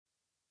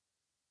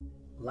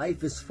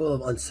Life is full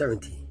of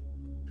uncertainty.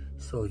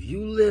 So if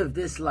you live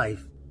this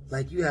life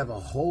like you have a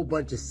whole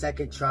bunch of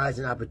second tries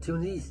and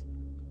opportunities,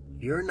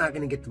 you're not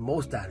going to get the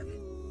most out of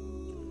it.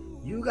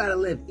 You got to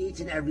live each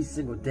and every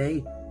single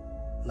day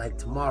like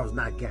tomorrow's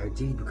not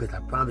guaranteed, because I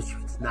promise you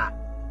it's not.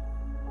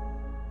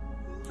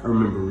 I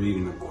remember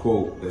reading a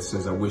quote that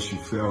says, "I wish you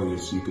failure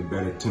so you could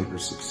better temper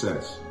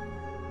success.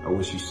 I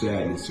wish you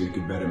sadness so you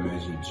could better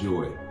measure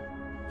joy."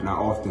 And I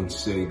often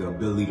say the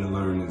ability to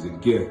learn is a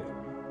gift,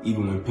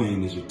 even when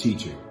pain is your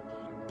teacher.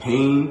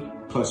 Pain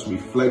plus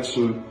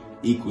reflection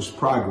equals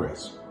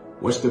progress.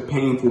 What's the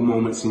painful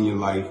moments in your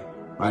life,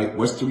 right?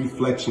 What's the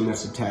reflection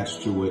that's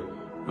attached to it?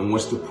 And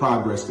what's the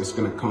progress that's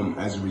going to come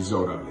as a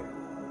result of it?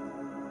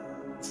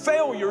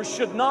 Failure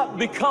should not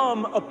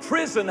become a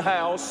prison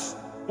house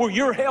where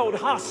you're held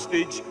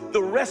hostage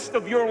the rest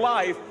of your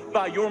life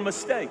by your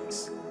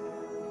mistakes.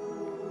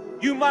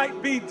 You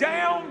might be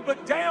down,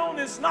 but down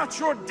is not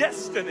your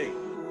destiny.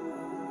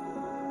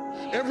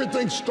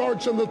 Everything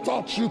starts in the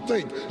thoughts you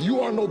think. You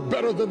are no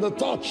better than the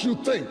thoughts you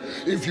think.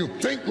 If you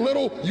think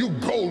little, you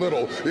go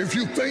little. If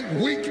you think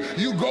weak,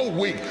 you go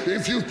weak.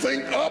 If you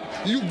think up,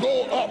 you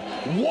go up.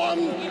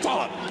 One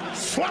thought.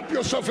 Slap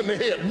yourself in the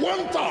head.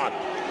 One thought.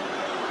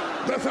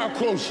 That's how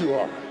close you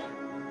are.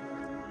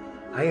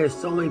 I hear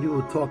so many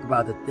people talk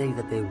about the things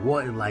that they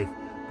want in life,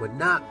 but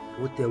not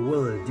what they're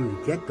willing to do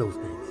to get those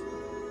things.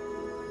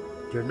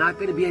 There are not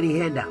going to be any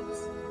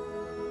handouts.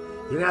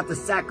 You're going to have to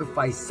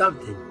sacrifice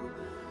something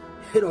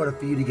in order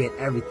for you to get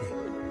everything.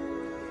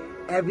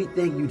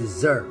 Everything you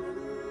deserve.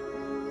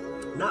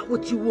 Not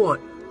what you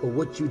want, but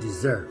what you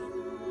deserve.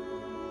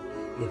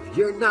 If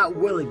you're not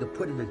willing to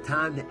put in the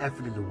time, the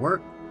effort, and the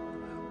work,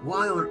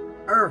 why on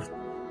earth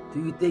do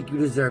you think you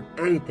deserve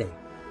anything?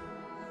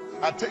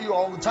 I tell you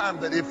all the time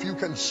that if you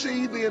can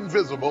see the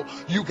invisible,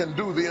 you can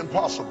do the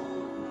impossible.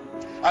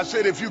 I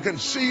said, if you can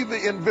see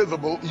the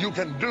invisible, you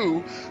can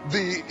do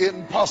the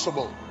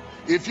impossible.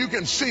 If you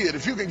can see it,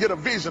 if you can get a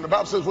vision, the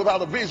Bible says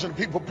without a vision,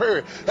 people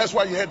perish. That's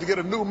why you had to get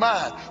a new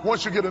mind.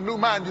 Once you get a new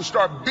mind, you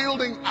start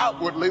building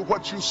outwardly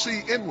what you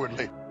see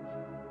inwardly.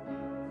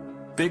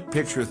 Big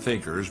picture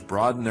thinkers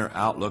broaden their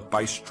outlook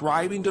by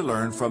striving to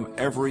learn from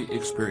every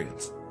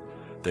experience.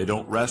 They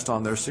don't rest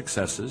on their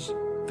successes,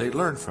 they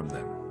learn from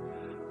them.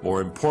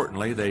 More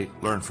importantly, they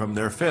learn from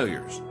their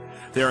failures.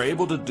 They are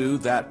able to do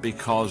that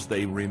because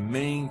they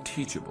remain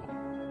teachable.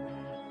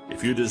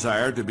 If you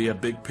desire to be a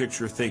big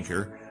picture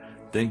thinker,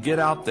 then get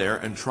out there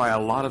and try a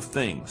lot of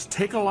things,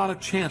 take a lot of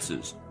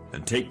chances,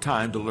 and take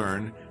time to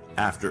learn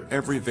after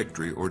every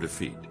victory or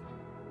defeat.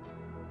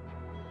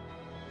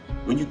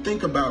 When you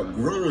think about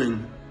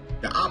growing,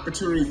 the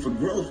opportunity for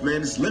growth,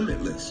 man, is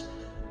limitless.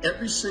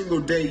 Every single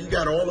day, you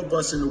got all of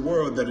us in the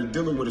world that are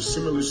dealing with a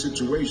similar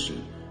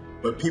situation,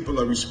 but people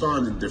are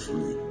responding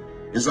differently.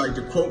 It's like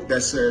the quote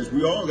that says,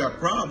 we all got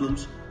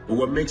problems, but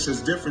what makes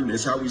us different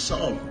is how we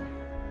solve them,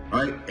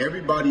 right?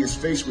 Everybody is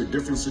faced with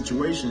different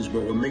situations,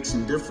 but what makes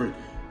them different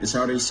is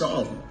how they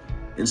solve them.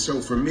 And so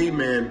for me,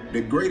 man,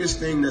 the greatest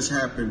thing that's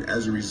happened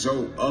as a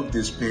result of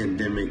this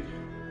pandemic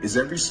is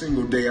every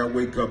single day I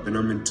wake up and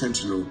I'm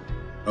intentional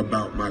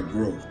about my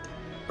growth.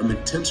 I'm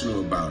intentional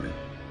about it.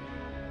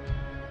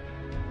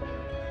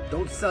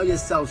 Don't sell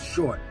yourself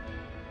short.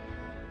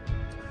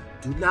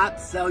 Do not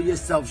sell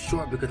yourself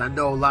short, because I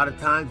know a lot of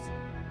times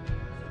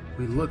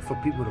we look for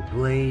people to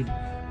blame.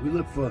 We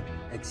look for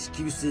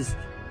excuses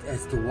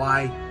as to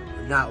why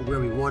we're not where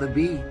we want to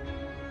be.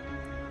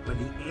 But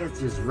the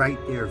answer is right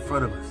there in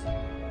front of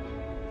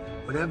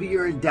us. Whenever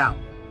you're in doubt,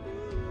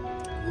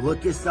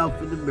 look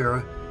yourself in the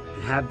mirror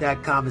and have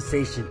that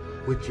conversation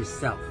with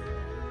yourself.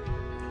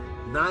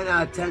 9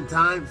 out of 10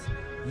 times,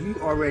 you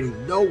already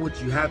know what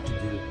you have to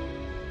do.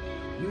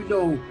 You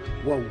know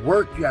what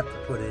work you have to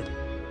put in,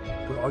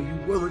 but are you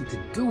willing to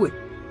do it?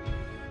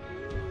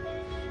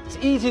 It's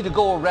easy to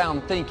go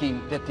around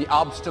thinking that the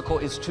obstacle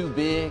is too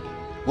big,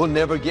 we'll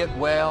never get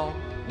well,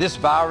 this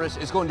virus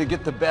is going to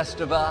get the best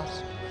of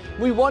us.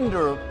 We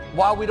wonder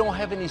why we don't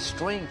have any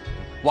strength,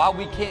 why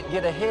we can't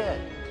get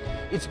ahead.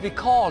 It's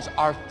because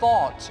our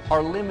thoughts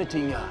are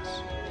limiting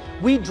us.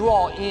 We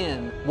draw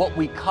in what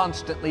we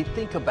constantly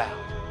think about.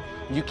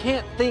 You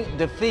can't think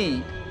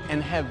defeat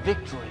and have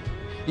victory.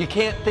 You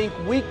can't think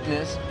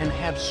weakness and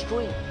have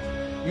strength.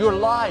 Your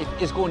life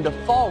is going to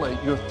follow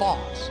your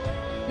thoughts.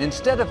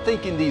 Instead of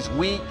thinking these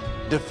weak,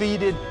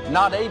 defeated,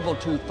 not able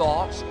to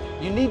thoughts,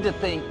 you need to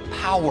think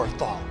power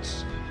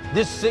thoughts.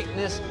 This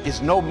sickness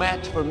is no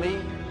match for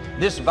me.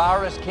 This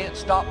virus can't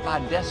stop my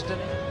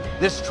destiny.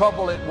 This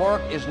trouble at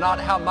work is not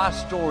how my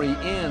story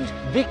ends.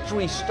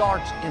 Victory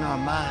starts in our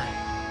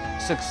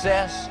mind.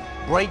 Success,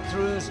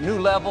 breakthroughs, new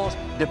levels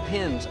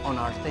depends on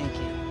our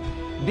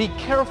thinking. Be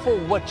careful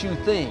what you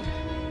think,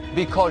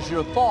 because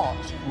your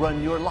thoughts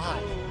run your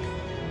life.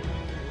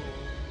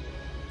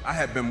 I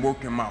had been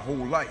working my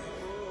whole life.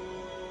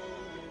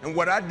 And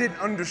what I didn't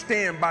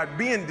understand, by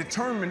being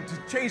determined to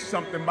chase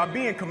something, by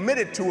being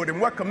committed to it, and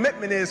what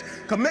commitment is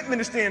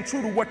staying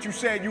true to what you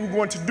said you were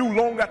going to do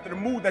long after the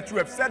mood that you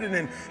have set it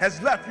in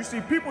has left. You see,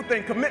 people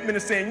think commitment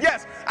is saying,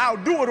 yes, I'll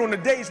do it on the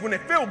days when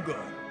it feel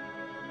good.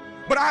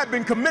 But I have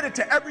been committed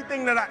to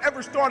everything that I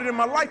ever started in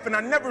my life, and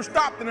I never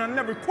stopped and I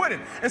never quit it.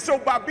 And so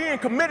by being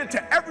committed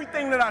to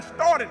everything that I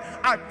started,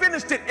 I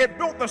finished it. It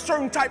built a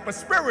certain type of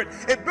spirit.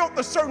 It built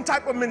a certain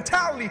type of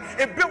mentality.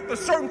 It built a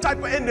certain type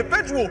of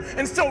individual.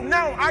 And so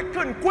now I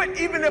couldn't quit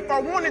even if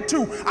I wanted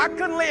to. I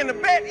couldn't lay in the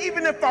bed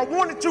even if I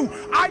wanted to.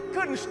 I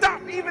couldn't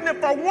stop even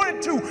if I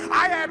wanted to.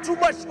 I had too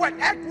much sweat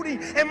equity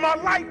in my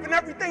life and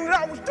everything that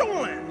I was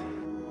doing.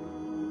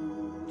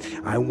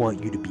 I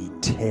want you to be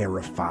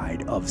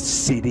terrified of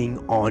sitting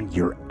on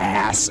your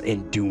ass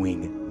and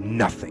doing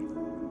nothing.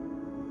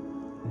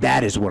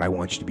 That is what I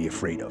want you to be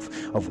afraid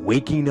of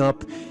waking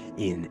up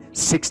in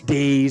 6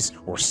 days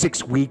or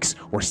 6 weeks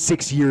or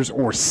 6 years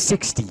or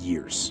 60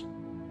 years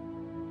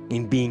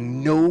and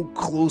being no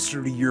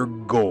closer to your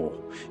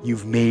goal.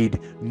 You've made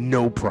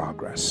no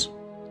progress.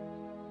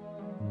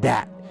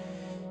 That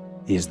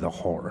is the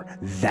horror.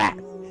 That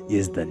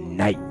is the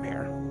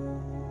nightmare.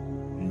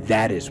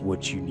 That is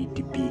what you need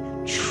to be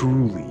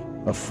truly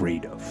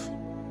afraid of.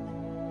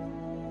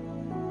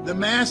 The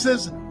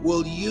masses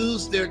will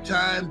use their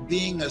time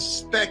being a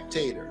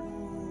spectator.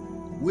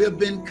 We have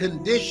been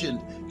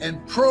conditioned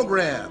and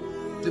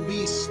programmed to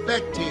be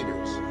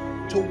spectators,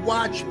 to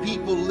watch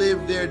people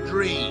live their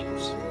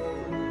dreams.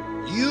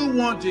 You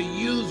want to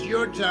use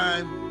your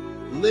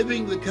time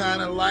living the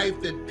kind of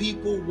life that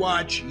people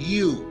watch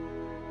you.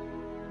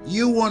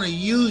 You want to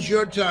use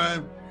your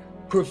time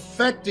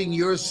perfecting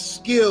your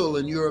skill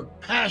and your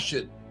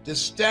passion to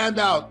stand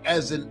out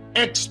as an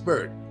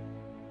expert.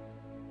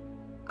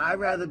 I'd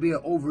rather be an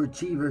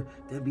overachiever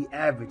than be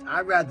average.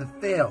 I'd rather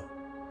fail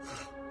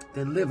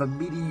than live a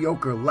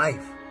mediocre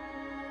life.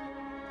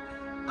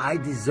 I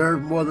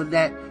deserve more than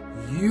that.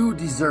 You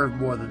deserve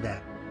more than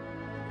that.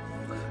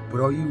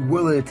 But are you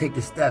willing to take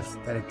the steps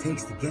that it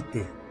takes to get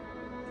there?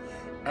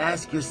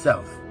 Ask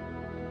yourself,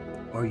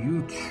 are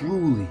you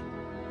truly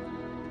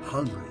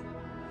hungry?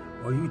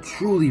 Are you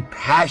truly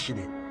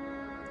passionate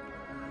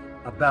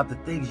about the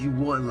things you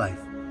want in life?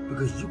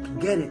 Because you can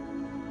get it.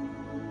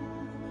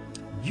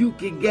 You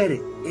can get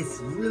it. It's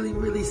really,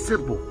 really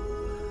simple.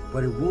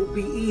 But it won't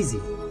be easy.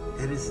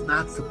 And it's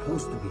not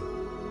supposed to be.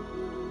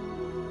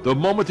 The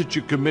moment that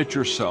you commit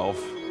yourself,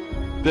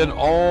 then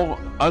all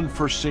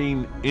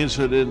unforeseen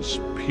incidents,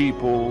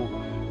 people,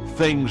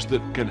 things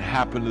that can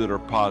happen that are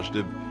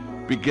positive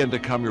begin to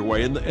come your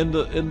way.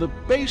 And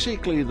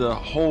basically the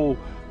whole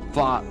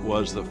thought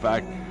was the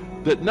fact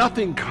that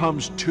nothing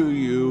comes to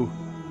you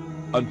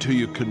until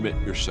you commit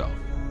yourself.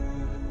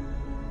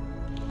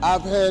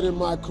 I've had in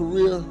my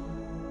career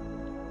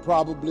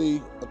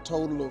probably a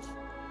total of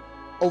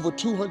over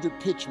 200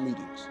 pitch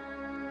meetings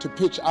to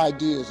pitch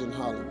ideas in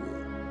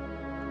Hollywood.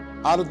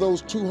 Out of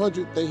those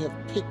 200, they have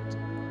picked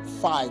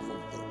 5 of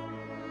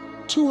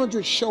them.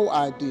 200 show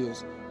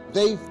ideas,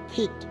 they've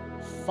picked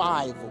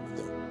 5 of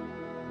them.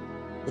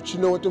 But you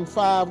know what them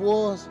 5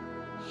 was?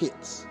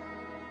 Hits.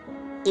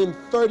 In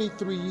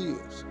 33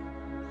 years,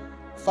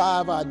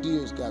 5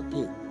 ideas got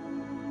picked.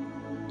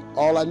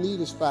 All I need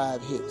is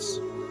 5 hits.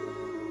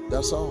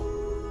 That's all.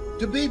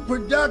 To be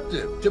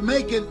productive, to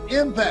make an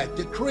impact,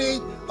 to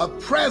create a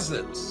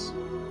presence.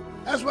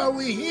 That's why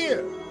we're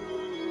here.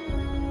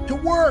 To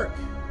work.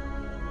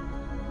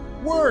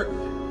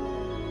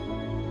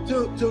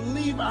 To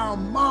leave our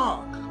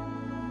mark.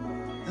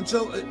 And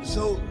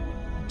so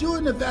do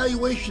an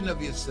evaluation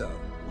of yourself.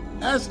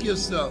 Ask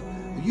yourself,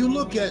 if you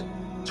look at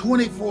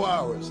 24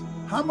 hours,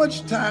 how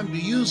much time do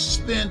you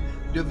spend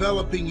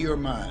developing your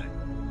mind?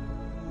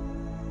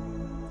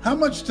 How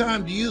much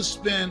time do you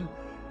spend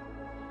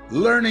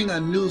learning a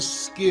new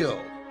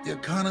skill? The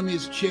economy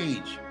has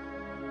changed.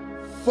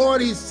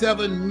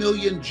 47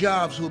 million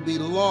jobs will be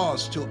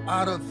lost to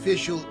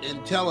artificial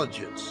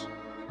intelligence.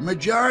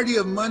 Majority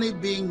of money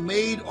being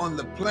made on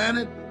the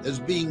planet is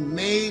being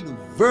made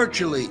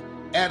virtually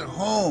at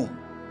home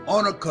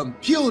on a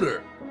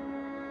computer.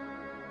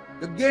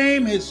 The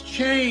game has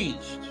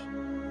changed.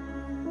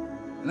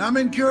 And I'm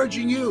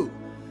encouraging you,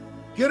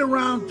 get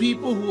around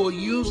people who are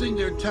using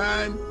their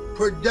time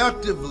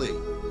productively,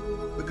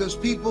 because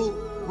people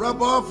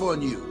rub off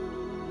on you.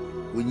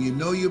 When you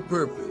know your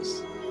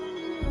purpose,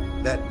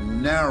 that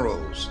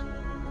narrows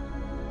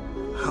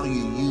how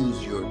you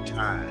use your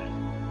time.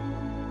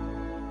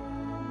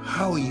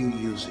 How are you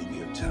using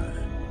your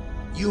time?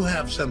 You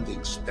have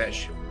something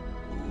special.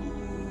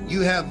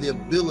 You have the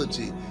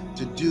ability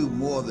to do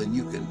more than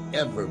you can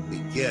ever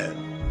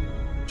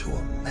begin to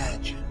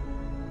imagine.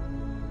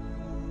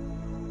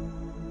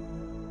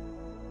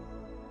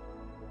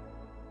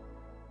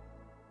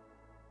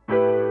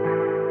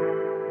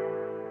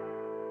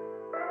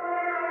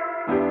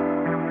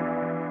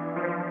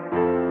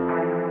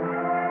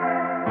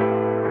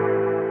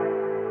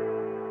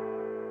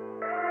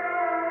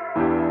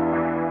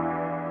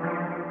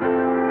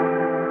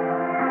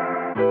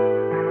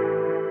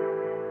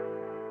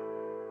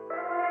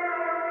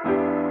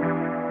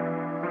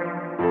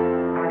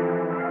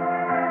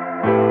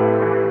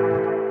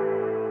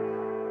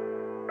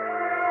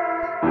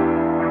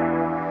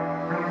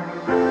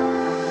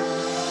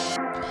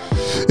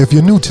 If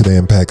you're new to the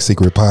Impact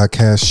Secret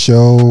Podcast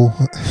show,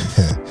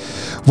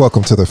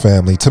 Welcome to the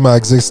family. To my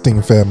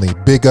existing family,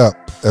 big up.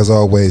 As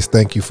always,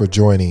 thank you for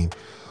joining.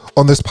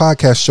 On this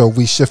podcast show,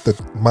 we shift the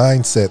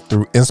mindset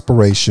through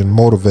inspiration,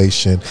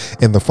 motivation,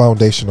 and the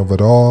foundation of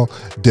it all,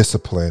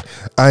 discipline.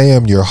 I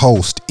am your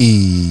host,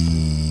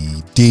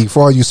 ED.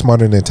 For all you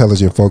smart and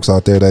intelligent folks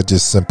out there, that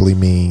just simply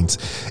means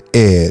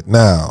Ed.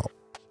 Now,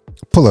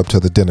 pull up to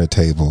the dinner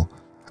table.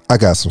 I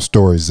got some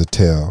stories to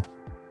tell.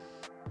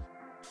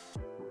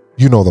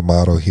 You know the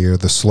motto here,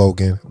 the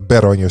slogan,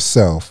 bet on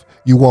yourself.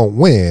 You won't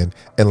win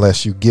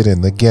unless you get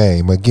in the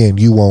game. Again,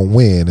 you won't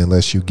win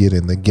unless you get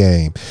in the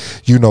game.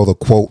 You know the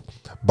quote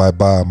by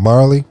Bob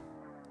Marley.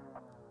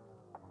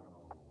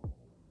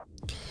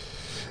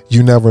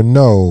 You never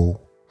know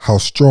how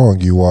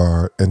strong you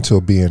are until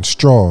being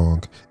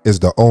strong is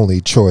the only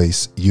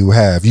choice you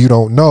have. You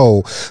don't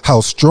know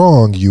how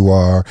strong you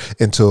are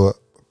until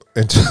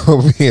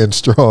being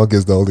strong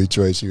is the only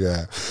choice you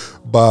have.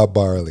 Bob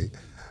Marley.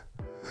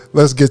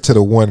 Let's get to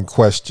the one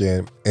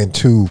question and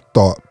two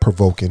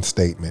thought-provoking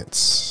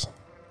statements.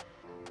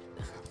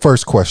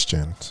 First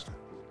question.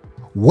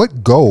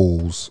 What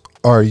goals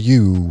are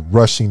you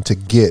rushing to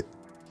get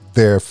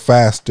there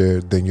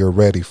faster than you're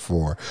ready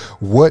for?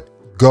 What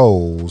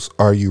goals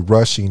are you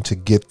rushing to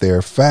get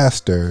there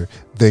faster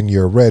than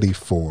you're ready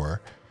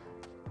for?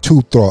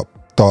 Two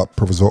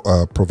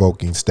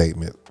thought-provoking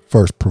statement.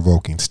 First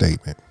provoking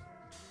statement.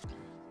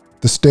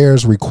 The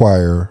stairs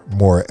require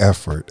more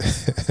effort.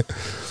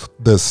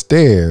 The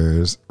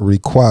stairs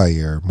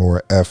require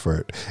more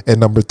effort.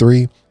 And number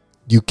three,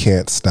 you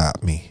can't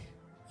stop me.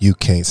 You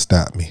can't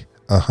stop me.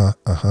 All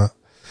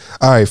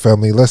right,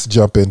 family, let's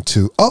jump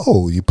into,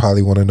 you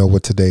probably want to know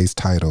what today's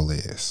title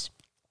is.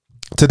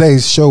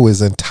 Today's show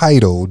is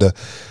entitled,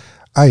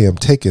 I Am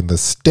Taking the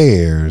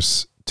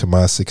Stairs to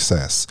My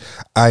Success.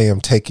 I am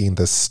taking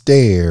the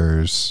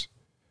stairs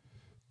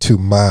to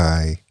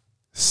my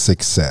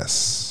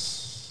success.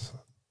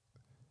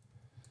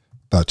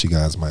 Thought you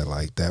guys might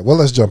like that. Well,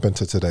 let's jump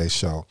into today's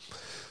show.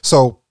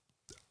 So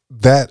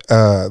that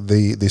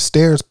the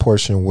stairs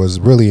portion was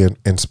really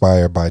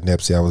inspired by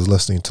Nipsey. I was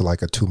listening to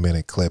like a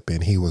 2-minute clip,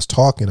 and he was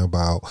talking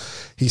about,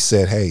 he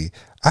said, hey,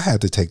 I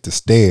had to take the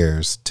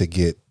stairs to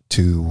get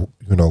to,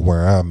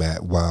 where I'm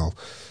at. Wow.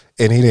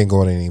 And he didn't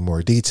go into any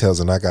more details.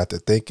 And I got to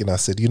thinking, I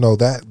said,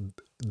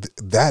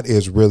 that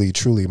is really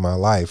truly my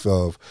life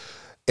of,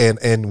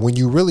 and when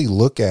you really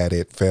look at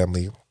it,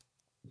 family,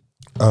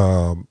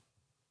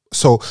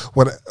 so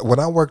when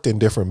I worked in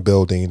different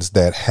buildings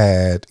that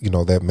had,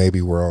 that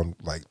maybe were on,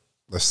 like,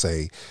 let's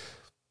say,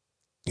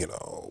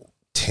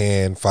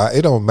 10, 5,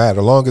 it don't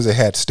matter, as long as it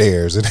had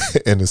stairs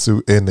in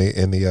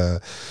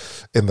the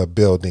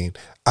building,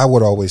 I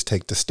would always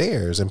take the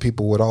stairs, and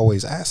people would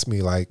always ask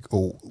me like,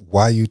 oh,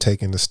 why are you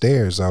taking the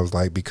stairs? I was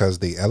like, because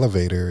the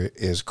elevator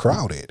is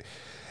crowded.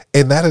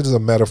 And that is a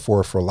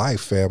metaphor for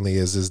life, family,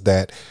 is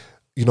that,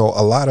 a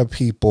lot of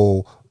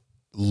people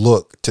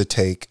look to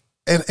take,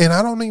 and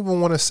I don't even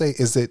want to say,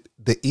 is it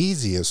the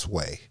easiest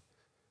way?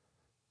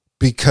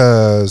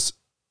 Because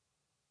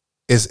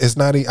it's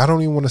not, I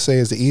don't even want to say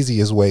it's the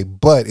easiest way,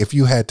 but if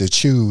you had to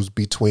choose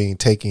between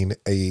taking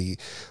a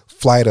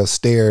flight of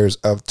stairs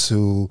up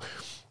to,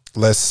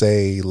 let's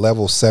say,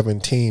 level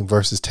 17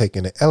 versus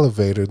taking an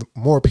elevator,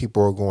 more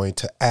people are going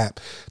to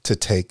opt to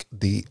take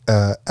the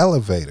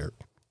elevator.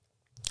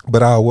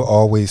 But I will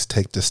always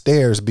take the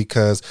stairs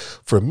because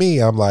for me,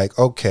 I'm like,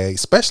 okay,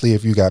 especially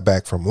if you got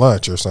back from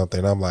lunch or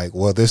something, I'm like,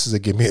 well, this is to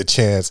give me a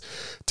chance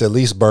to at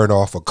least burn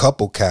off a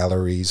couple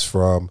calories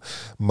from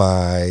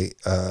my,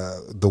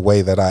 the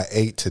way that I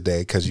ate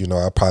today. Cause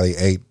I probably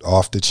ate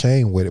off the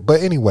chain with it.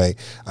 But anyway,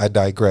 I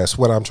digress.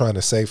 What I'm trying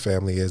to say,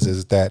 family,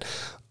 is that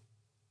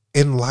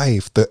in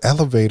life, the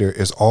elevator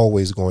is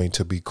always going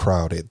to be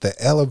crowded. The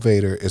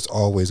elevator is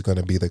always going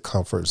to be the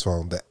comfort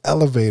zone. The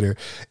elevator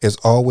is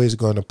always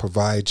going to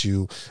provide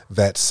you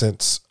that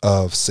sense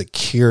of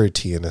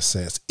security, in a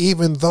sense,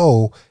 even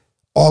though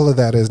all of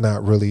that is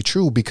not really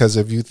true. Because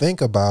if you think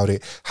about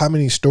it, how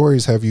many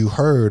stories have you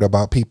heard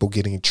about people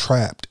getting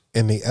trapped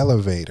in the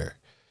elevator?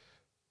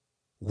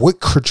 What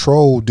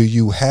control do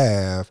you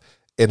have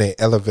in an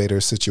elevator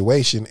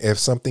situation? If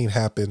something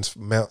happens,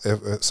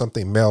 if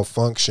something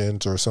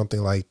malfunctions or something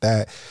like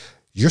that,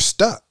 you're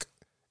stuck.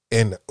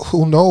 And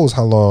who knows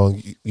how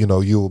long, you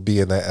will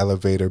be in that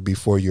elevator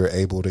before you're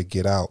able to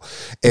get out.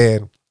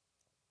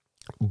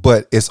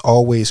 But it's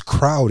always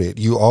crowded.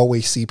 You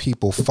always see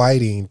people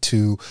fighting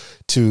to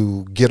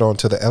get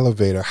onto the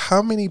elevator.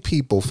 How many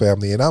people,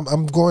 family, and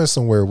I'm going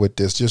somewhere with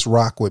this, just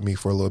rock with me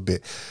for a little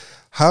bit.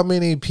 How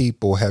many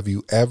people have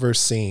you ever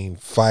seen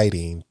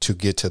fighting to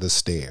get to the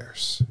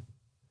stairs?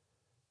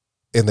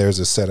 And there's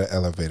a set of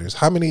elevators.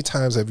 How many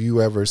times have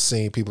you ever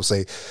seen people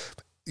say,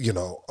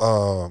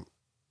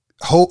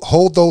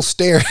 hold those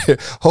stairs,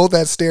 hold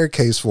that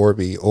staircase for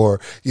me, or,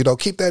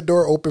 keep that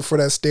door open for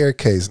that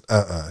staircase?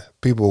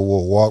 People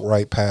will walk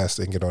right past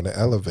and get on the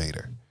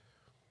elevator.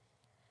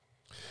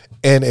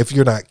 And if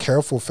you're not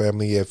careful,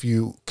 family, if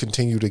you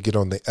continue to get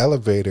on the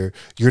elevator,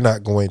 you're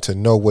not going to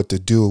know what to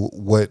do,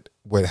 what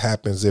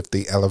happens if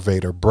the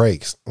elevator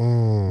breaks.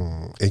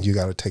 And you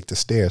got to take the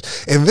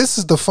stairs. And this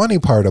is the funny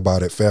part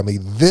about it, family.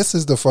 This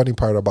is the funny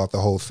part about the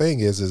whole thing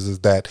is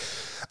that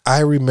I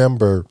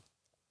remember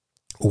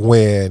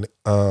when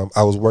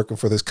I was working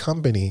for this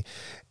company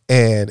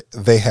and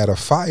they had a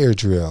fire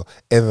drill,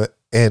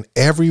 and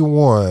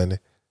everyone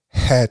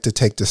had to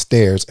take the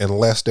stairs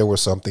unless there was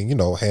something,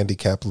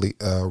 handicaply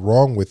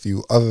wrong with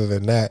you. Other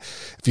than that,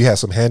 if you had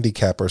some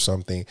handicap or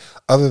something,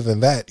 other than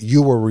that,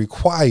 you were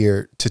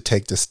required to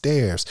take the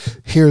stairs.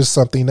 Here's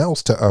something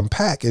else to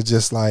unpack. It's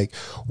just like,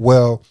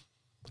 well,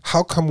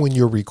 how come when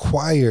you're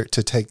required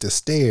to take the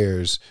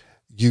stairs,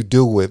 you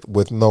do it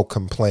with no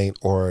complaint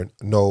or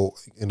no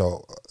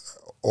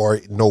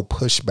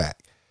pushback?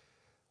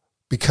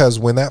 Because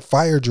when that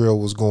fire drill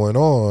was going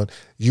on,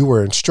 you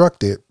were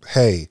instructed,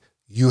 hey,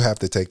 you have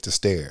to take the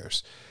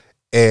stairs.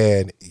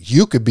 And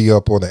you could be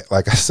up on that,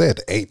 like I said,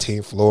 the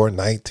 18th floor,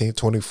 19th,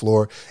 20th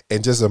floor,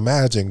 and just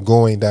imagine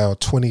going down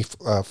 20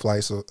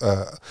 flights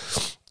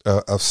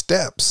of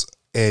steps,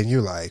 and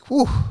you're like,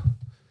 whew.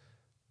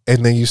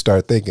 And then you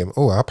start thinking,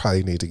 oh, I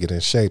probably need to get in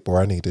shape, or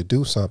I need to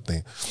do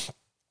something.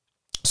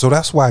 So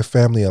that's why,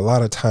 family, a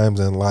lot of times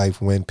in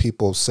life when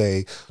people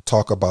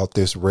talk about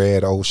this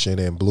red ocean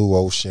and blue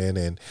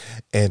ocean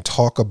and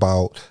talk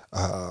about,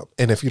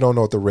 and if you don't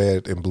know what the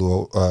red and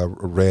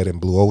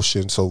blue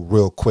ocean, so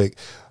real quick,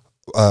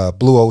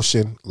 blue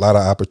ocean, a lot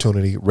of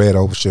opportunity, red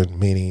ocean,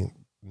 meaning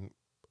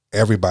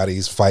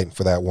everybody's fighting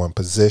for that one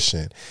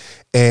position.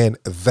 And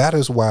that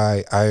is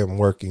why I am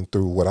working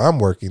through what I'm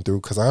working through,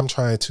 because I'm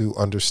trying to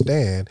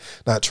understand,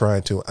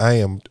 I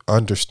am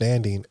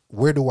understanding,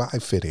 where do I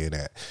fit in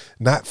at?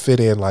 Not fit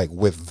in like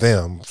with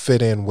them,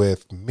 fit in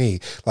with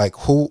me. Like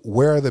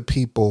where are the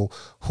people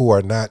who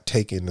are not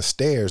taking the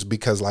stairs?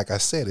 Because like I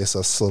said, it's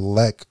a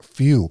select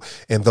few,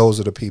 and those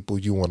are the people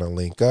you want to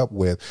link up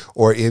with.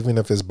 Or even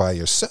if it's by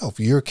yourself,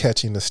 you're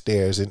catching the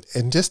stairs.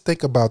 And just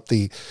think about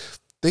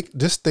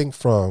think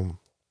from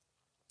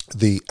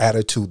the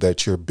attitude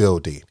that you're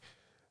building.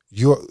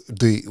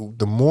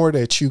 The more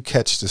that you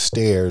catch the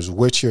stairs,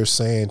 what you're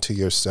saying to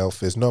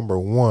yourself is, number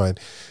one,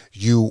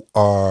 you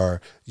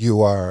are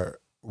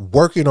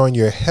working on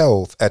your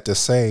health at the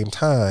same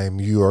time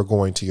you are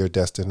going to your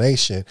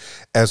destination,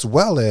 as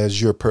well as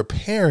you're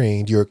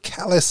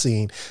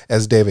callousing,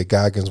 as David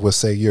Goggins would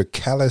say, you're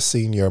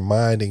callousing your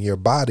mind and your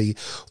body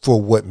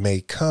for what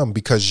may come,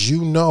 because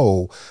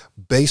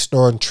based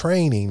on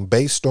training,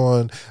 based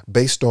on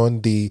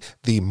the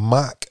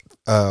mock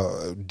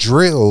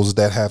drills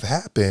that have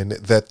happened,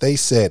 that they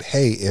said,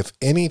 hey, if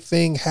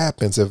anything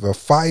happens, if a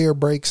fire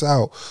breaks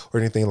out or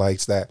anything like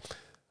that,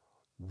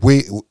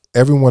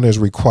 everyone is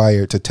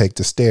required to take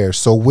the stairs.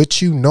 So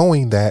with you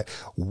knowing that,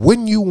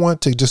 wouldn't you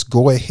want to just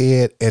go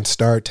ahead and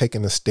start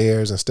taking the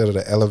stairs instead of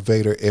the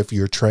elevator if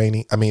you're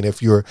training? I mean,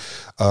 if you're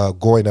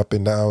going up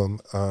and down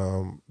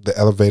the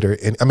elevator,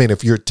 and I mean, if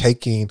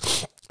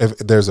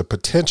there's a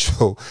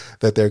potential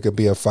that there could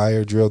be a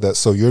fire drill,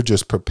 so you're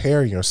just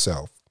preparing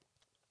yourself.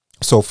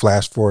 So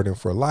flash forwarding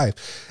for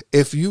life,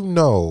 if you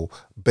know,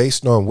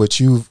 based on what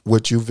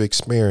you've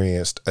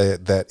experienced,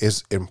 that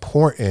is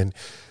important,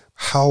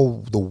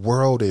 how the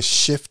world is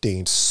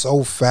shifting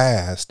so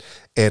fast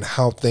and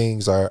how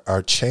things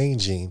are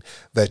changing,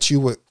 that you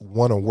would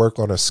want to work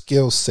on a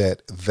skill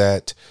set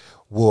that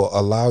will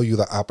allow you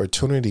the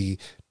opportunity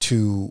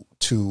to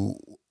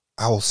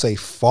I will say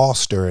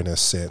foster, in a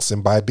sense.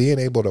 And by being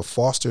able to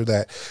foster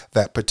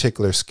that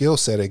particular skill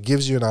set, it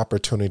gives you an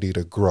opportunity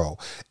to grow.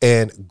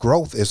 And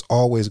growth is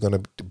always going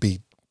to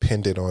be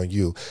dependent on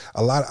you.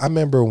 I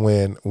remember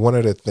when one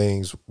of the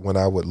things, when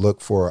I would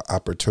look for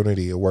a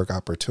work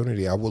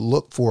opportunity, I would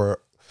look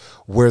for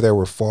where they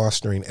were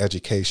fostering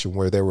education,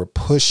 where they were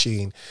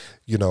pushing,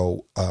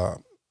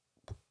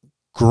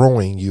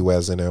 growing you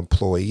as an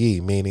employee,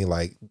 meaning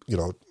like,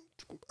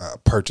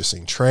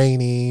 purchasing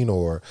training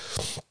or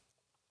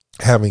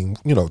having,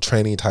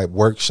 training type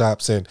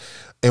workshops. And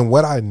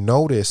what I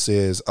notice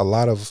is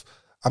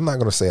I'm not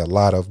going to say a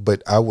lot of,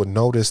 but I would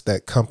notice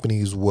that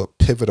companies would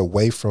pivot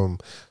away from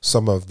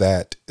some of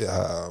that,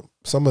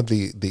 some of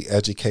the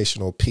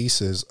educational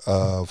pieces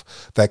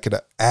that could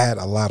add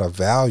a lot of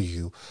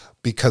value,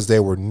 because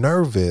they were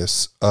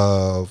nervous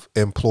of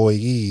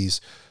employees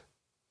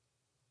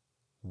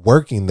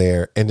working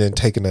there and then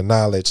taking the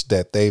knowledge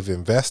that they've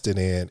invested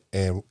in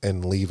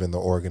and leaving the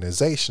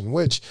organization,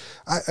 which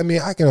I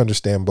mean, I can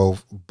understand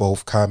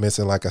both comments.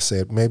 And like I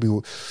said, maybe,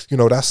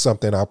 that's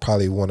something I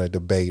probably want to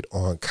debate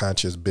on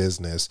Conscious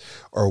Business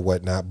or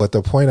whatnot. But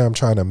the point I'm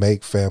trying to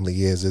make,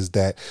 family, is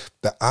that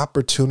the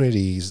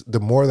opportunities, the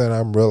more that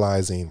I'm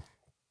realizing,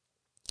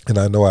 and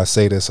I know I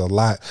say this a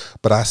lot,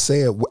 but I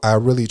say it, I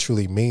really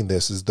truly mean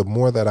this, is the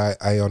more that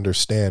I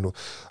understand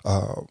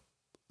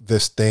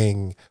this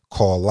thing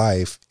called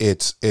life,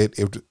 it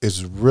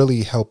is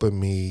really helping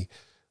me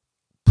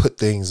put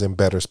things in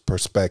better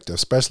perspective,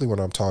 especially when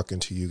I'm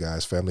talking to you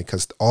guys, family,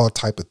 because all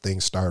type of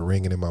things start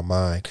ringing in my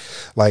mind.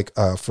 Like,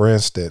 for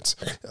instance,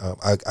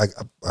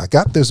 I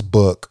got this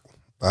book.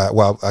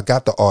 I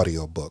got the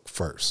audio book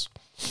first.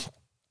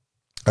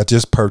 I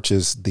just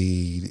purchased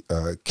the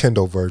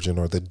Kindle version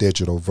or the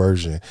digital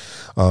version.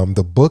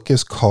 The book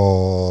is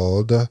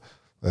called,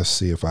 let's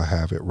see if I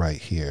have it right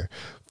here,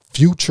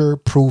 Future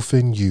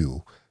Proofing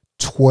You,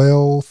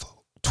 12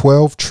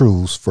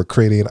 Truths for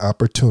Creating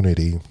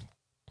Opportunity,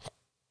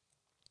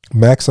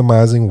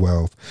 Maximizing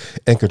Wealth,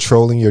 and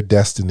Controlling Your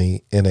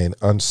Destiny in an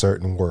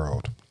Uncertain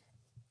World.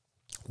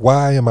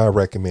 Why am I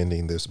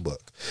recommending this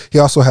book? He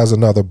also has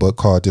another book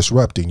called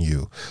Disrupting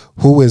You.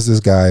 Who is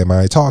this guy am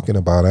I talking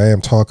about? I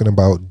am talking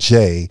about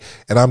Jay,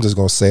 and I'm just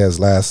going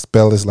to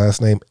spell his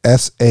last name,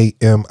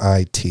 Samit.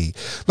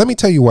 Let me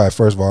tell you why,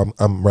 first of all,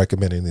 I'm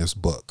recommending this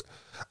book.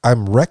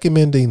 I'm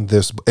recommending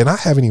this, and I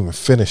haven't even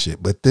finished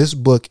it, but this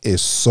book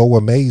is so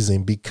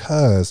amazing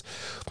because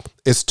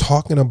it's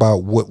talking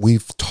about what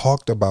we've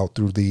talked about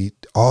through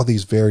all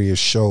these various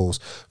shows.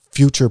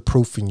 Future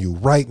proofing you.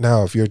 Right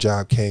now, if your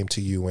job came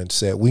to you and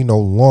said, we no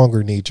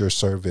longer need your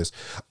service,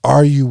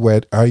 are you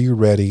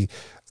ready?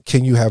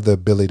 Can you have the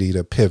ability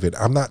to pivot?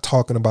 I'm not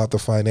talking about the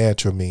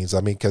financial means.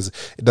 I mean, because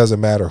it doesn't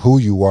matter who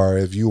you are.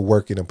 If you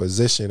work in a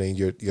position and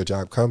your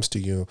job comes to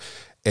you,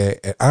 and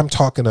I'm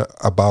talking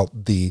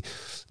about the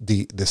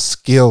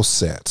skill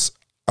sets.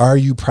 Are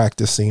you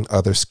practicing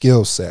other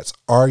skill sets?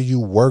 Are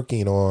you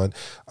working on,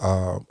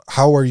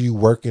 how are you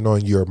working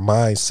on your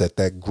mindset,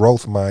 that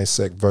growth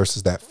mindset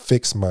versus that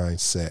fixed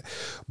mindset?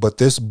 But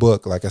this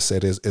book, like I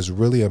said, is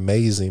really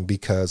amazing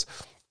because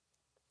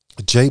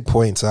Jay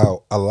points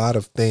out a lot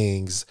of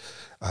things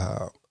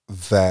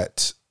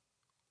that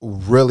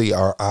really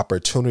are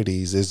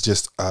opportunities. Is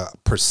just a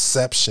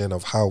perception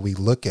of how we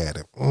look at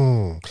it.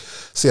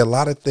 See, a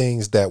lot of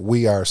things that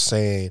we are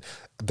saying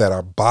that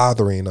are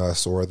bothering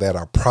us or that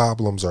are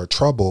problems or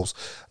troubles,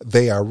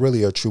 they are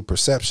really a true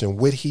perception.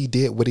 What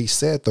he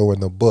said though in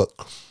the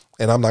book,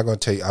 and I'm not going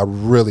to tell you, I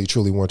really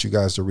truly want you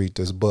guys to read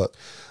this book.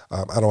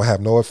 I don't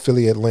have no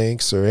affiliate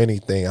links or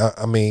anything.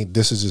 I mean,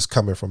 this is just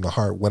coming from the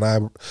heart. When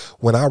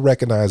I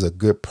recognize a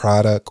good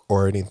product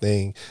or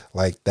anything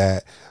like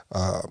that,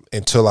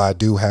 until I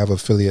do have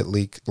affiliate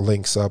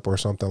links up or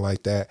something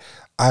like that,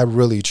 I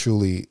really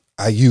truly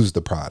use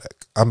the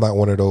product. I'm not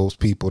one of those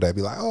people that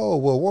be like, oh,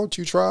 well, won't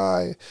you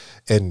try,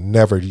 and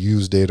never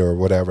used it or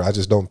whatever. I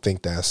just don't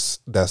think that's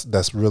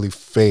really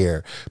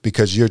fair,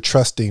 because you're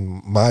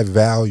trusting my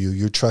value.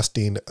 You're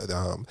trusting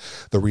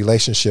the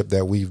relationship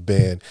that we've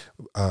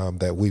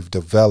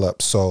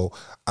developed. So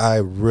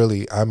I'm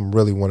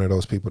really one of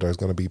those people that's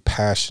going to be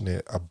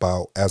passionate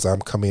about, as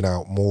I'm coming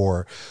out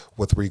more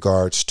with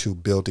regards to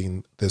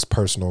building this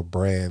personal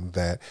brand,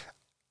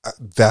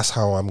 that's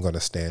how I'm going to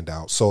stand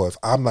out. So if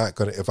I'm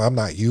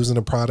not using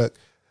a product,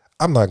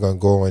 I'm not going to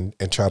go and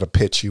try to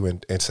pitch you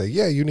and say,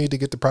 yeah, you need to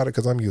get the product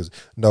because I'm using.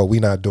 No,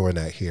 we're not doing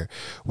that here.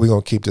 We're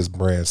going to keep this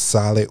brand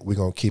solid. We're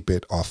going to keep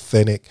it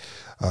authentic.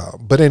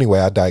 But anyway,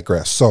 I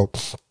digress. So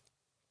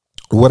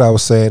what I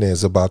was saying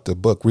is about the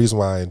book. Reason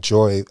why I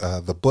enjoy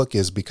the book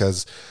is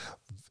because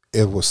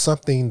it was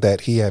something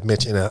that he had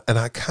mentioned. And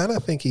I kind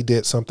of think he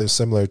did something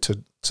similar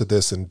to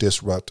this in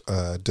Disrupt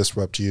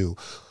You.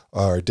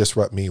 Or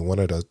Disrupt Me, one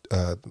of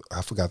the,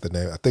 I forgot the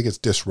name. I think it's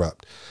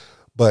Disrupt.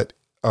 But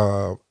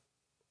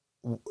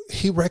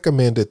he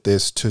recommended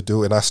this to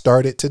do, and I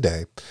started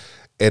today,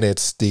 and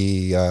it's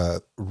the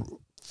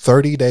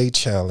 30-day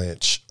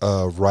challenge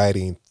of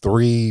writing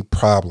 3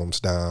 problems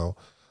down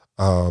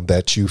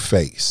that you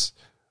face,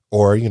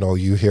 or,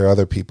 you hear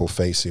other people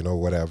facing or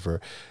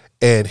whatever.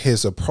 And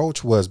his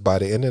approach was, by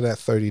the end of that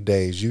 30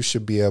 days, you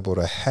should be able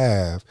to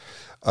have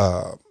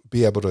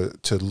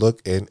to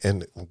look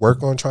and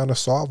work on trying to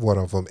solve one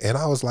of them. And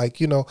I was like,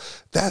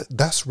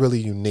 that's really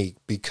unique,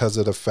 because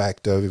of the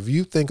fact of, if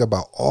you think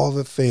about all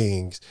the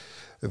things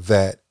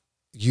that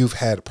you've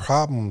had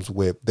problems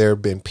with, there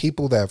have been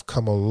people that have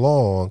come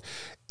along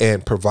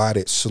and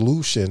provided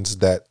solutions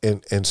that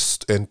in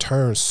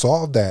turn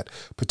solve that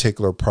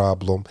particular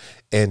problem.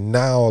 And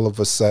now all of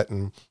a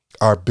sudden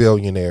are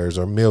billionaires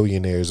or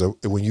millionaires. Or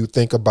when you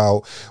think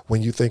about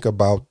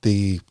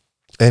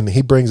and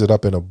he brings it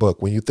up in a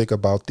book, when you think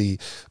about the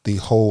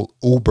whole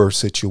Uber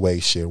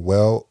situation,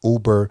 well,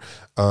 Uber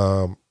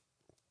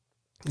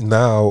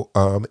now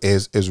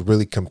is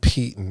really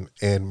competing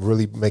and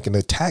really making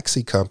the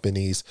taxi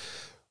companies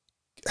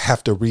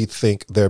have to rethink their